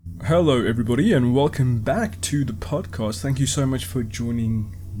Hello everybody and welcome back to the podcast. Thank you so much for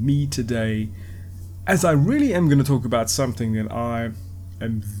joining me today, as I really am going to talk about something that I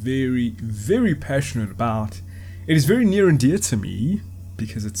am very passionate about. It is very near and dear to me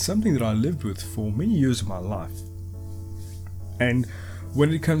because it's something that I lived with for many years of my life. And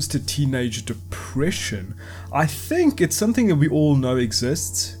when it comes to teenage depression, I think it's something that we all know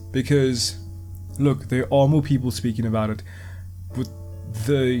exists because, look, there are more people speaking about it with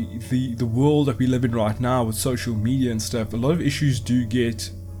the world that we live in right now with social media and stuff. A lot of issues do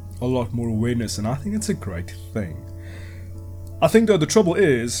get a lot more awareness, and I think it's a great thing. I think though the trouble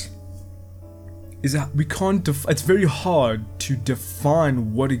is that we can't it's very hard to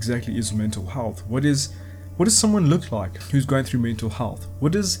define what exactly is mental health. What does someone look like who's going through mental health?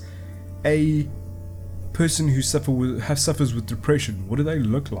 What does a person who suffers with depression, what do they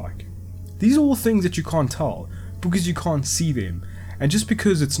look like? These are all things that you can't tell because you can't see them. And just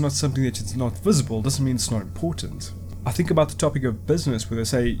because it's not something that is not visible doesn't mean it's not important. I think about the topic of business where they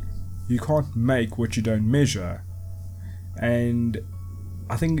say you can't make what you don't measure. And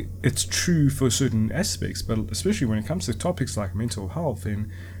I think it's true for certain aspects, but especially when it comes to topics like mental health,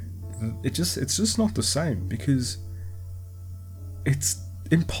 and it's just not the same because it's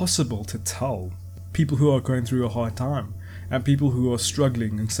impossible to tell people who are going through a hard time and people who are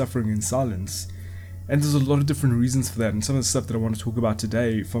struggling and suffering in silence. And there's a lot of different reasons for that, and some of the stuff that I want to talk about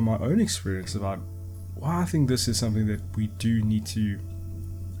today from my own experience about why I think this is something that we do need to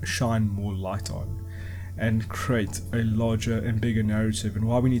shine more light on and create a larger and bigger narrative, and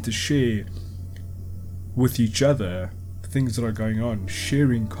why we need to share with each other things that are going on,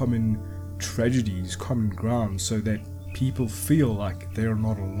 sharing common tragedies, common ground, so that people feel like they are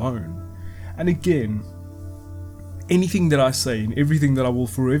not alone. And again, anything that I say and everything that I will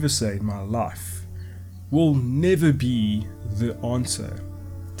forever say in my life will never be the answer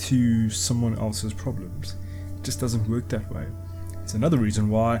to someone else's problems. It just doesn't work that way. It's another reason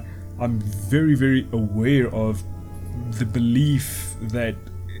why I'm very aware of the belief that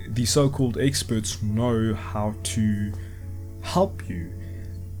the so-called experts know how to help you.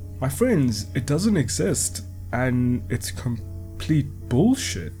 My friends, it doesn't exist, and it's complete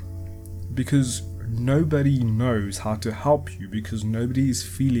bullshit because nobody knows how to help you because nobody is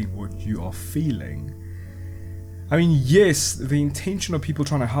feeling what you are feeling. I mean, yes, the intention of people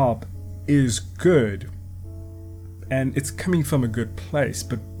trying to help is good, and it's coming from a good place,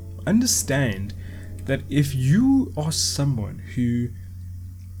 but understand that if you are someone who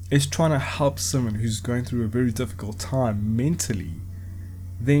is trying to help someone who's going through a very difficult time mentally,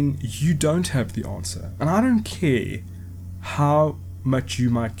 then you don't have the answer. And I don't care how much you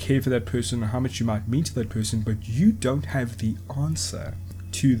might care for that person or how much you might mean to that person, but you don't have the answer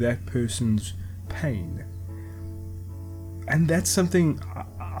to that person's pain. And that's something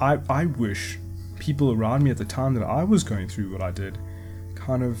I wish people around me at the time that I was going through what I did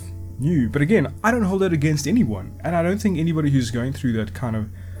kind of knew. But again, I don't hold that against anyone, and I don't think anybody who's going through that kind of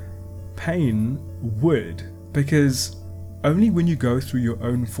pain would, because only when you go through your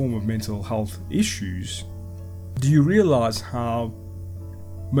own form of mental health issues do you realize how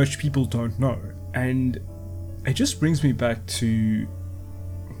much people don't know. And it just brings me back to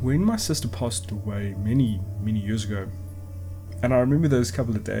when my sister passed away many years ago. And I remember those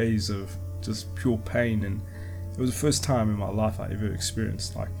couple of days of just pure pain, and it was the first time in my life I ever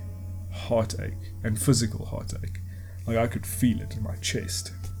experienced like heartache and physical heartache. Like I could feel it in my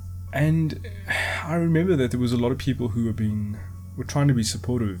chest. And I remember that there was a lot of people who were trying to be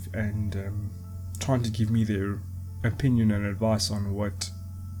supportive and trying to give me their opinion and advice on what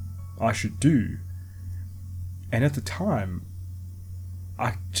I should do. And at the time,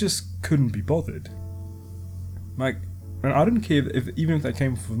 I just couldn't be bothered. And I didn't care even if that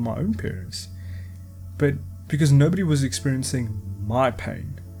came from my own parents, but because nobody was experiencing my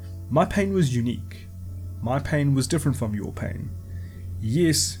pain. My pain was unique. My pain was different from your pain.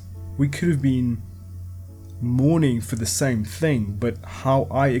 Yes, we could have been mourning for the same thing, but how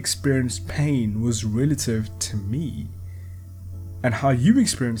I experienced pain was relative to me. And how you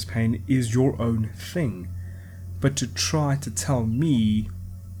experience pain is your own thing. But to try to tell me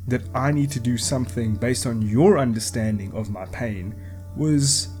that I need to do something based on your understanding of my pain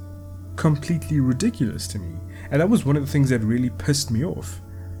was completely ridiculous to me. And that was one of the things that really pissed me off,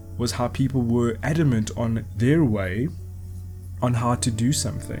 was how people were adamant on their way on how to do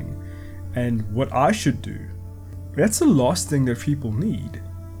something and what I should do. That's the last thing that people need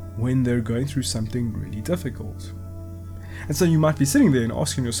when they're going through something really difficult. And so you might be sitting there and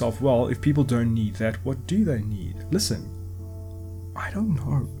asking yourself, well, if people don't need that, what do they need? Listen, I don't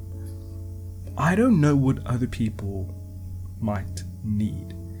know. I don't know what other people might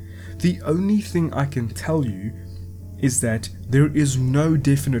need. The only thing I can tell you is that there is no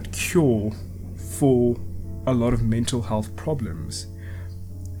definite cure for a lot of mental health problems.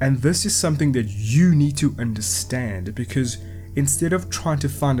 And this is something that you need to understand, because instead of trying to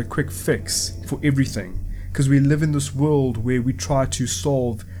find a quick fix for everything, because we live in this world where we try to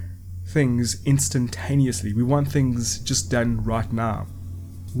solve things instantaneously. We want things just done right now.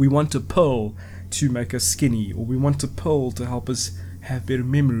 We want a pill to make us skinny, or we want a pill to help us have better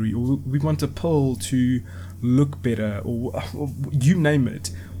memory, or we want a pill to look better, or you name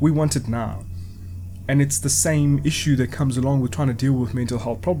it. We want it now. And it's the same issue that comes along with trying to deal with mental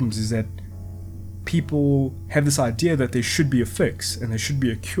health problems, is that people have this idea that there should be a fix and there should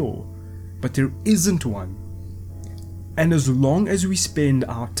be a cure, but there isn't one. And as long as we spend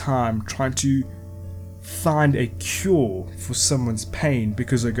our time trying to find a cure for someone's pain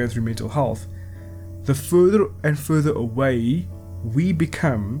because they're going through mental health, the further and further away we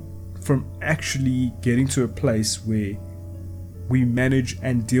become from actually getting to a place where we manage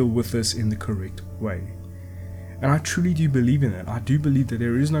and deal with this in the correct way. And I truly do believe in that. I do believe that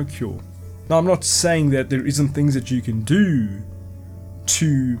there is no cure. Now, I'm not saying that there isn't things that you can do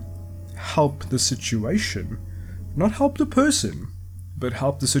to help the situation, not help the person, but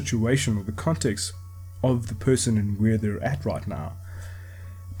help the situation or the context of the person and where they're at right now.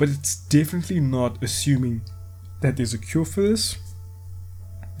 But it's definitely not assuming that there's a cure for this,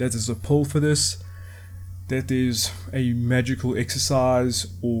 that there's a pill for this, that there's a magical exercise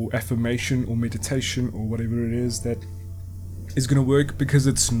or affirmation or meditation or whatever it is that is going to work, because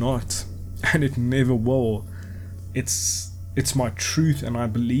it's not, and it never will. It's my truth, and I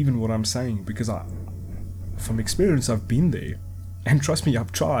believe in what I'm saying, because from experience I've been there, and trust me,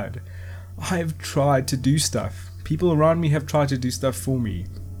 I've tried to do stuff. People around me have tried to do stuff for me.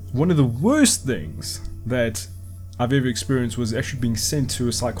 One of the worst things that I've ever experienced was actually being sent to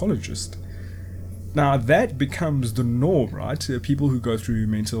a psychologist. Now that becomes the norm, right? People who go through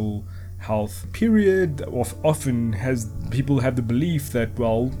mental health period often people have the belief that,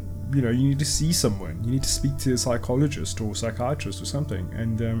 well, you need to see someone, you need to speak to a psychologist or psychiatrist or something,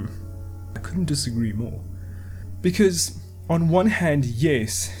 and I couldn't disagree more. Because on one hand,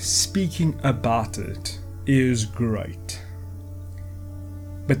 yes, speaking about it is great.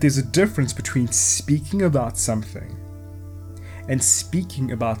 But there's a difference between speaking about something and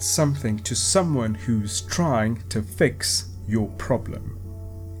speaking about something to someone who's trying to fix your problem.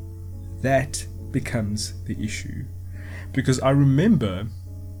 That becomes the issue. Because I remember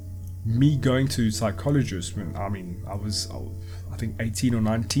me going to psychologists when, I was, I think 18 or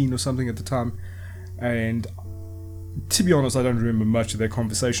 19 or something at the time, and to be honest, I don't remember much of that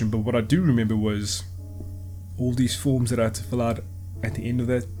conversation, but what I do remember was all these forms that I had to fill out at the end of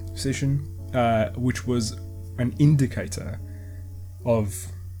that session, which was an indicator of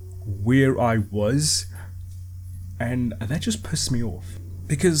where I was, and that just pissed me off.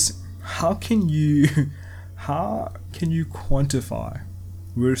 Because how can you quantify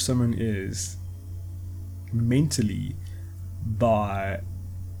where someone is mentally by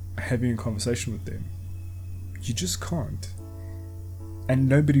having a conversation with them? You just can't. And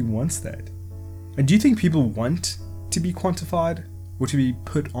nobody wants that. And do you think people want to be quantified or to be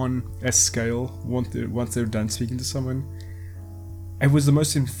put on a scale once they're done speaking to someone? It was the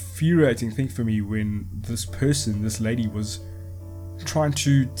most infuriating thing for me when this lady, was trying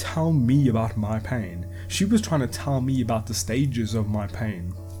to tell me about my pain. She was trying to tell me about the stages of my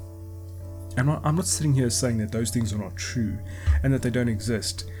pain. And I'm not sitting here saying that those things are not true and that they don't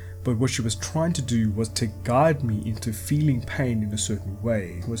exist. But what she was trying to do was to guide me into feeling pain in a certain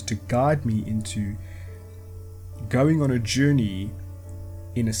way, was to guide me into going on a journey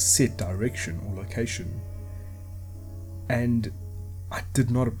in a set direction or location. And I did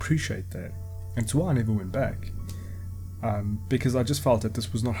not appreciate that. And so I never went back. Because I just felt that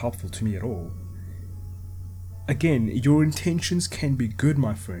this was not helpful to me at all. Again, your intentions can be good,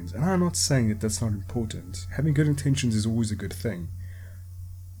 my friends. And I'm not saying that that's not important. Having good intentions is always a good thing.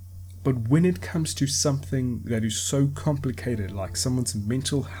 But when it comes to something that is so complicated, like someone's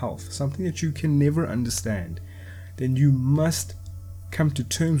mental health, something that you can never understand, then you must come to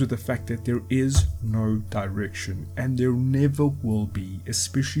terms with the fact that there is no direction, and there never will be,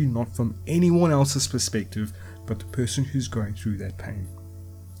 especially not from anyone else's perspective but the person who's going through that pain.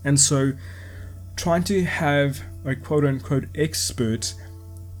 And so trying to have a quote-unquote expert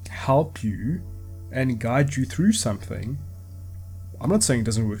help you and guide you through something, I'm not saying it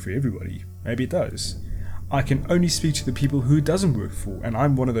doesn't work for everybody. Maybe it does. I can only speak to the people who it doesn't work for, and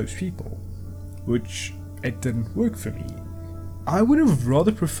I'm one of those people, which it didn't work for me. I would have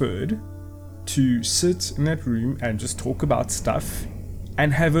rather preferred to sit in that room and just talk about stuff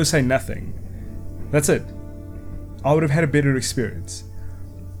and have her say nothing. That's it. I would have had a better experience.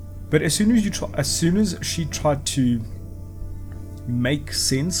 But as soon as she tried to make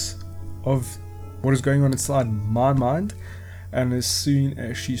sense of what is going on inside my mind, and as soon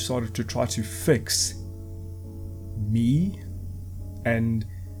as she started to try to fix me and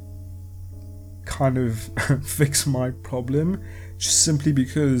kind of fix my problem just simply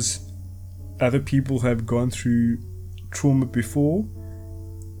because other people have gone through trauma before,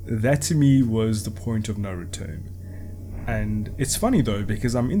 that to me was the point of no return. And it's funny though,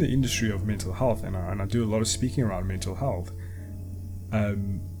 because I'm in the industry of mental health and I do a lot of speaking around mental health,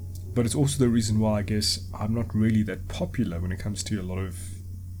 but it's also the reason why I guess I'm not really that popular when it comes to a lot of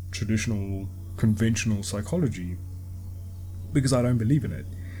traditional, conventional psychology, because I don't believe in it.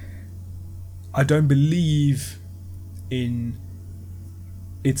 I don't believe in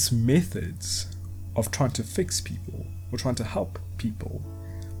its methods of trying to fix people or trying to help people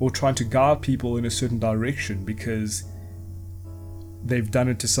or trying to guide people in a certain direction because they've done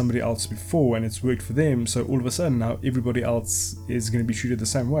it to somebody else before and it's worked for them, so all of a sudden now everybody else is going to be treated the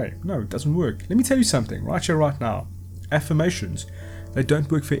same way. No, it doesn't work. Let me tell you something right here, right now. Affirmations, they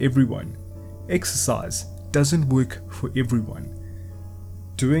don't work for everyone. Exercise doesn't work for everyone.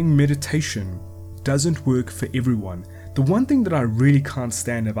 Doing meditation doesn't work for everyone. The one thing that I really can't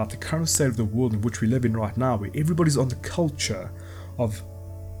stand about the current state of the world in which we live in right now, where everybody's on the culture of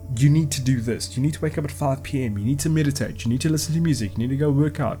you need to do this, you need to wake up at 5 p.m, you need to meditate, you need to listen to music, you need to go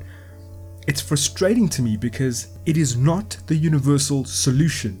work out. It's frustrating to me because it is not the universal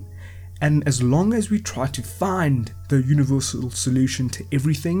solution. And as long as we try to find the universal solution to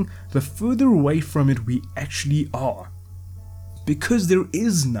everything, the further away from it we actually are. Because there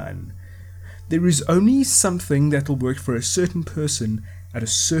is none. There is only something that will work for a certain person at a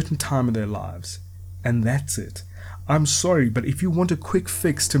certain time in their lives. And that's it. I'm sorry, but if you want a quick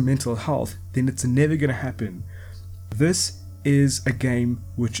fix to mental health, then it's never going to happen. This is a game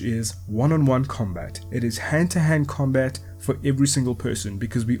which is one-on-one combat. It is hand-to-hand combat for every single person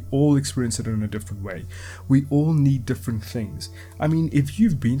because we all experience it in a different way. We all need different things. I mean, if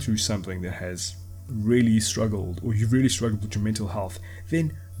you've been through something that has really struggled or you've really struggled with your mental health,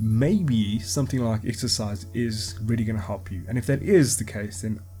 then maybe something like exercise is really going to help you. And if that is the case,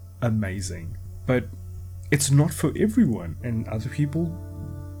 then amazing. But it's not for everyone, and other people,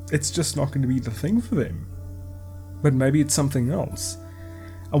 it's just not going to be the thing for them. But maybe it's something else.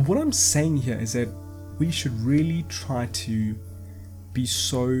 And what I'm saying here is that we should really try to be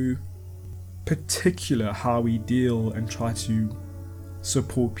so particular how we deal and try to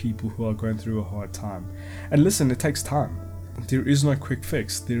support people who are going through a hard time. And listen, it takes time. There is no quick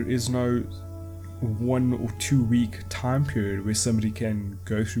fix. There is no 1 or 2 week time period where somebody can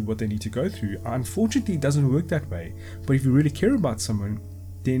go through what they need to go through. Unfortunately, it doesn't work that way. But if you really care about someone,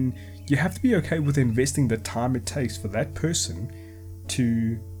 then you have to be okay with investing the time it takes for that person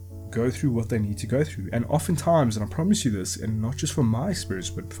to go through what they need to go through. And oftentimes, and I promise you this, and not just from my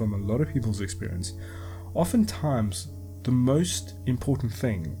experience, but from a lot of people's experience, oftentimes the most important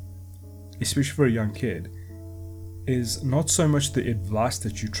thing, especially for a young kid, is not so much the advice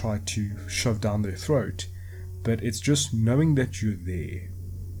that you try to shove down their throat, but it's just knowing that you're there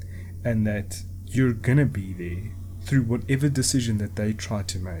and that you're gonna be there through whatever decision that they try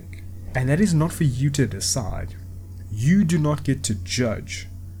to make. And that is not for you to decide. You do not get to judge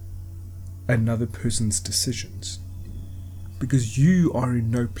another person's decisions because you are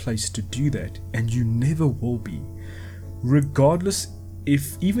in no place to do that, and you never will be. Regardless,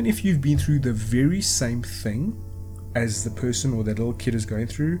 even if you've been through the very same thing as the person or that little kid is going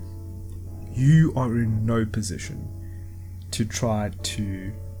through, you are in no position to try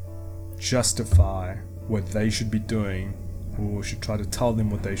to justify what they should be doing or should try to tell them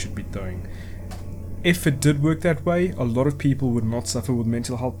what they should be doing. If it did work that way, a lot of people would not suffer with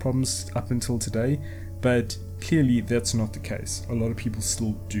mental health problems up until today, but clearly that's not the case. A lot of people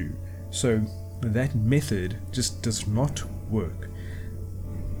still do. So that method just does not work.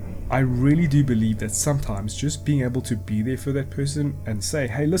 I really do believe that sometimes just being able to be there for that person and say,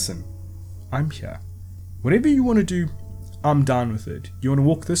 hey, listen, I'm here. Whatever you want to do, I'm down with it. You want to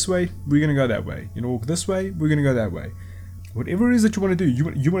walk this way? We're going to go that way. You want to walk this way? We're going to go that way. Whatever it is that you want to do,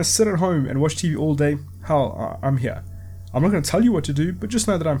 you want to sit at home and watch TV all day? Hell, I'm here. I'm not going to tell you what to do, but just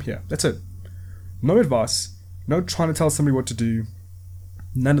know that I'm here. That's it. No advice. No trying to tell somebody what to do.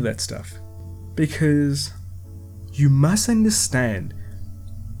 None of that stuff. Because you must understand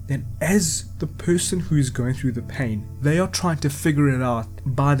that as the person who is going through the pain, they are trying to figure it out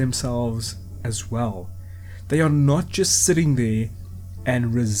by themselves as well. They are not just sitting there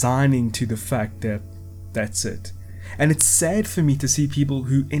and resigning to the fact that that's it. And it's sad for me to see people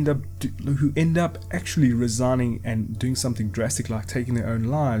who end up actually resigning and doing something drastic like taking their own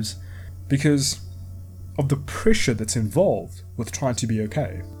lives because of the pressure that's involved with trying to be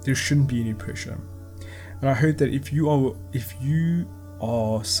okay. There shouldn't be any pressure. And I heard that if you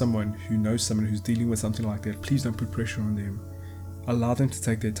are someone who knows someone who's dealing with something like that, please don't put pressure on them. Allow them to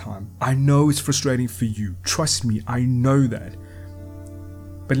take their time. I know it's frustrating for you. Trust me, I know that.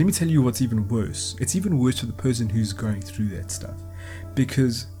 But let me tell you what's even worse. It's even worse for the person who's going through that stuff.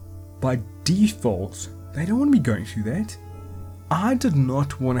 Because by default, they don't want to be going through that. I did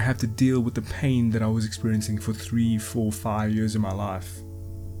not want to have to deal with the pain that I was experiencing for 3, 4, 5 years of my life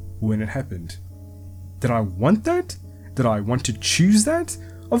when it happened. Did I want that? Did I want to choose that?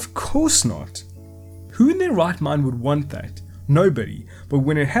 Of course not. Who in their right mind would want that? Nobody. But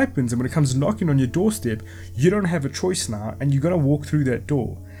when it happens and when it comes knocking on your doorstep, you don't have a choice now and you're going to walk through that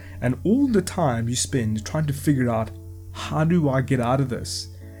door. And all the time you spend trying to figure out, how do I get out of this?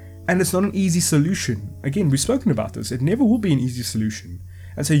 And it's not an easy solution. Again, we've spoken about this. It never will be an easy solution.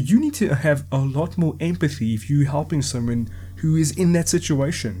 And so you need to have a lot more empathy if you're helping someone who is in that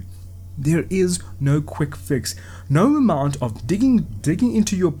situation. There is no quick fix. No amount of digging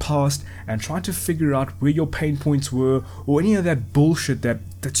into your past and trying to figure out where your pain points were or any of that bullshit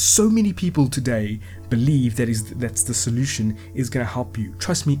that so many people today believe that's the solution is going to help you.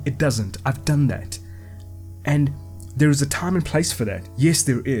 Trust me, it doesn't. I've done that. And there is a time and place for that. Yes,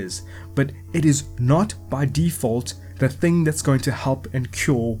 there is. But it is not by default the thing that's going to help and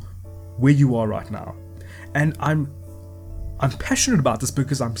cure where you are right now. And I'm passionate about this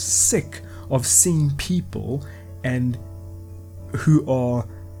because I'm sick of seeing people and who are,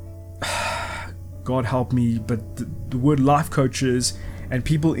 God help me, but the word life coaches and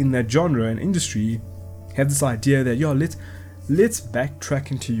people in that genre and industry have this idea that, let's backtrack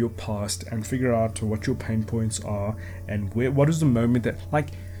into your past and figure out what your pain points are and what is the moment that,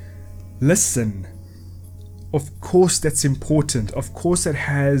 listen, of course that's important. Of course that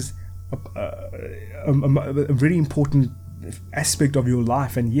has a very important aspect of your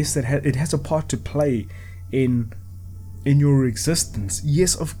life, and yes, it has a part to play in your existence.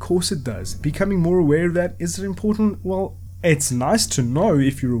 Yes, of course it does. Becoming more aware of that, is it important? Well, it's nice to know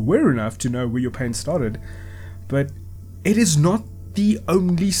if you're aware enough to know where your pain started, but it is not the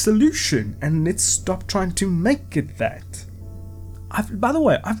only solution, and let's stop trying to make it that. By the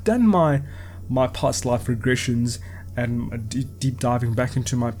way, I've done my past life regressions and deep diving back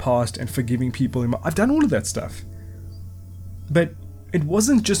into my past and forgiving people. I've done all of that stuff. But it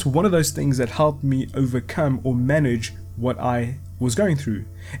wasn't just one of those things that helped me overcome or manage what I was going through.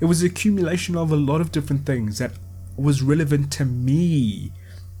 It was the accumulation of a lot of different things that was relevant to me,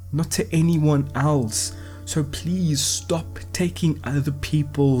 not to anyone else. So please stop taking other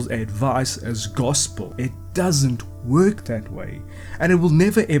people's advice as gospel. It doesn't work that way, and it will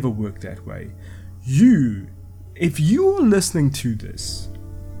never ever work that way. If you are listening to this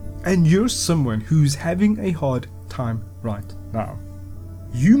and you're someone who's having a hard time right now,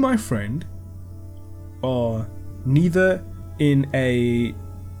 you, my friend, are neither in a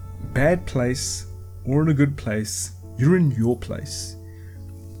bad place or in a good place. You're in your place.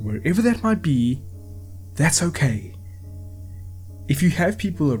 Wherever that might be, that's okay. If you have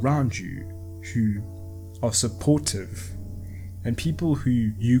people around you who are supportive and people who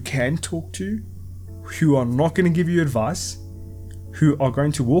you can talk to, who are not going to give you advice, who are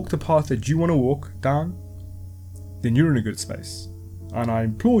going to walk the path that you want to walk down, then you're in a good space. And I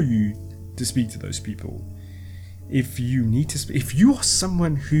implore you to speak to those people. If you need to speak, if you are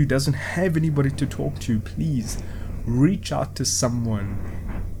someone who doesn't have anybody to talk to, please reach out to someone.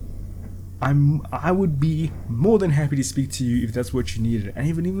 I would be more than happy to speak to you if that's what you needed. And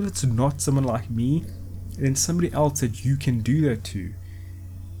even if it's not someone like me, then somebody else that you can do that to.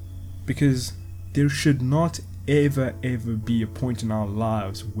 Because there should not ever be a point in our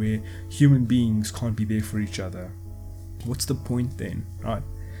lives where human beings can't be there for each other. What's the point then, right?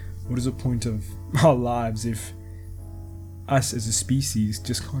 What is the point of our lives if us as a species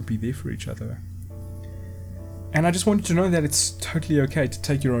just can't be there for each other? And I just want you to know that it's totally okay to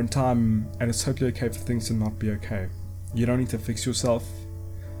take your own time, and it's totally okay for things to not be okay. You don't need to fix yourself.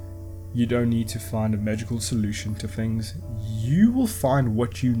 You don't need to find a magical solution to things. You will find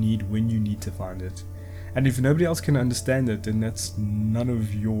what you need when you need to find it. And if nobody else can understand it, then that's none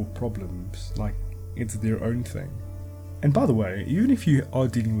of your problems. Like, it's their own thing. And by the way, even if you are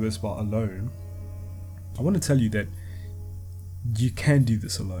dealing with this while alone, I want to tell you that you can do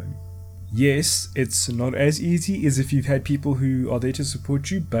this alone. Yes, it's not as easy as if you've had people who are there to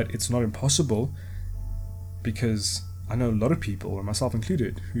support you, but it's not impossible, because I know a lot of people, and myself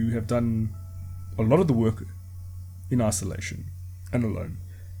included, who have done a lot of the work in isolation and alone.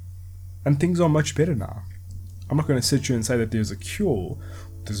 And things are much better now. I'm not going to sit here and say that there's a cure,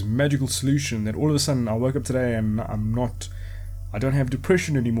 there's a magical solution, that all of a sudden I woke up today and I don't have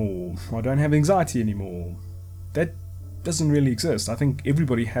depression anymore, I don't have anxiety anymore. That doesn't really exist. I think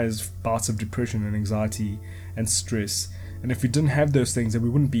everybody has bouts of depression and anxiety and stress, and if we didn't have those things, then we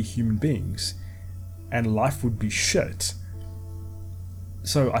wouldn't be human beings, and life would be shit.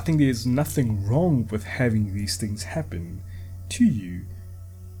 So I think there's nothing wrong with having these things happen to you.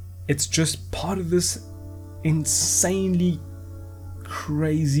 It's just part of this insanely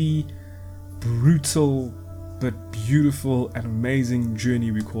crazy, brutal, but beautiful and amazing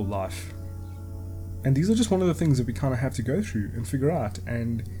journey we call life. And these are just one of the things that we kind of have to go through and figure out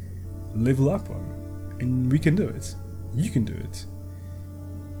and level up on. And we can do it. You can do it.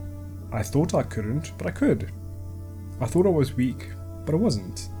 I thought I couldn't, but I could. I thought I was weak, but I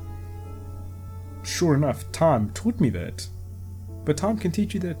wasn't. Sure enough, time taught me that. But time can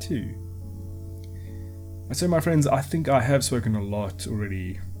teach you that too. And so, my friends, I think I have spoken a lot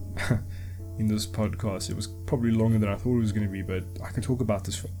already in this podcast. It was probably longer than I thought it was going to be, but I can talk about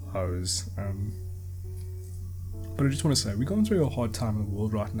this for hours. But I just want to say, we're going through a hard time in the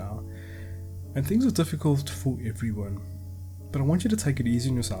world right now, and things are difficult for everyone. But I want you to take it easy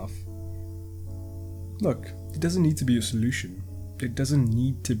on yourself. Look, it doesn't need to be a solution. It doesn't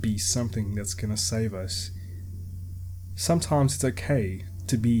need to be something that's going to save us. Sometimes it's okay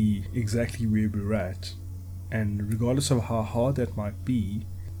to be exactly where we're at, and regardless of how hard that might be,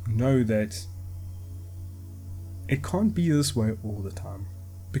 know that it can't be this way all the time,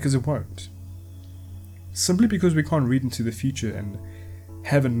 because it won't. Simply because we can't read into the future and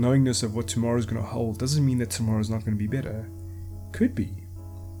have a knowingness of what tomorrow is going to hold doesn't mean that tomorrow is not going to be better. Could be.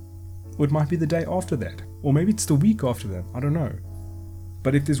 Or it might be the day after that, or maybe it's the week after that, I don't know.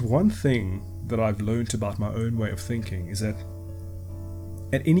 But if there's one thing that I've learned about my own way of thinking, is that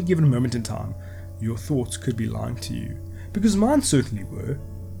at any given moment in time, your thoughts could be lying to you. Because mine certainly were.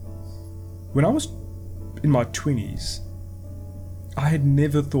 When I was in my 20s, I had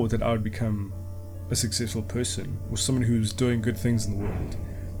never thought that I would become a successful person or someone who was doing good things in the world.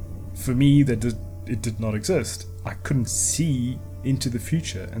 For me, it did not exist. I couldn't see into the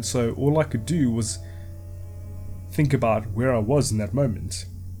future, and so all I could do was think about where I was in that moment.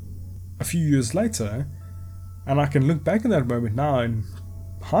 A few years later, and I can look back at that moment now in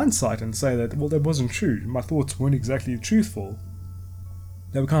hindsight and say that, well, that wasn't true. My thoughts weren't exactly truthful.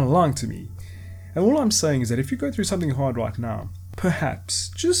 They were kind of lying to me. And all I'm saying is that if you go through something hard right now, perhaps,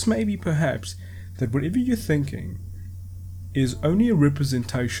 just maybe perhaps, that whatever you're thinking is only a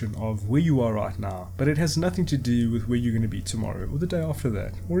representation of where you are right now, but it has nothing to do with where you're going to be tomorrow, or the day after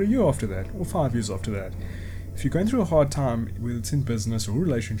that, or a year after that, or 5 years after that. If you're going through a hard time, whether it's in business or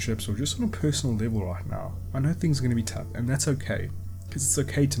relationships or just on a personal level right now, I know things are going to be tough, and that's okay, because it's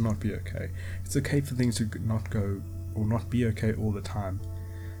okay to not be okay. It's okay for things to not go or not be okay all the time.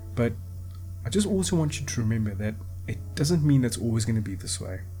 But I just also want you to remember that it doesn't mean that's always going to be this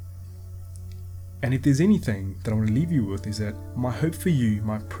way. And if there's anything that I want to leave you with, is that my hope for you,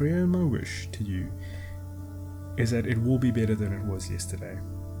 my prayer and my wish to you, is that it will be better than it was yesterday.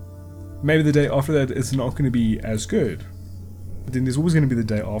 Maybe the day after that is not going to be as good, but then there's always going to be the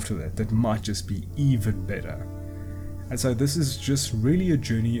day after that that might just be even better. And so this is just really a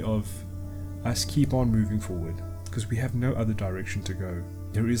journey of us keep on moving forward, because we have no other direction to go.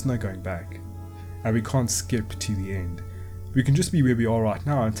 There is no going back, and we can't skip to the end. We can just be where we are right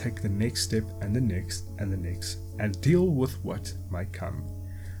now and take the next step and the next and the next and deal with what might come.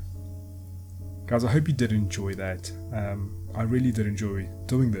 Guys, I hope you did enjoy that. I really did enjoy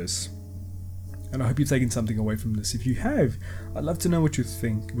doing this, and I hope you're taking something away from this. If you have, I'd love to know what you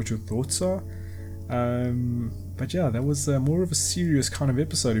think, what your thoughts are. But yeah, that was more of a serious kind of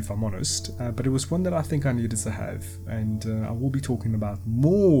episode, if I'm honest, but it was one that I think I needed to have, and I will be talking about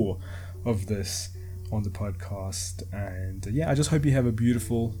more of this on the podcast. And yeah, I just hope you have a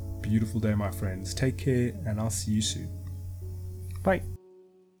beautiful, beautiful day, my friends. Take care, and I'll see you soon. Bye.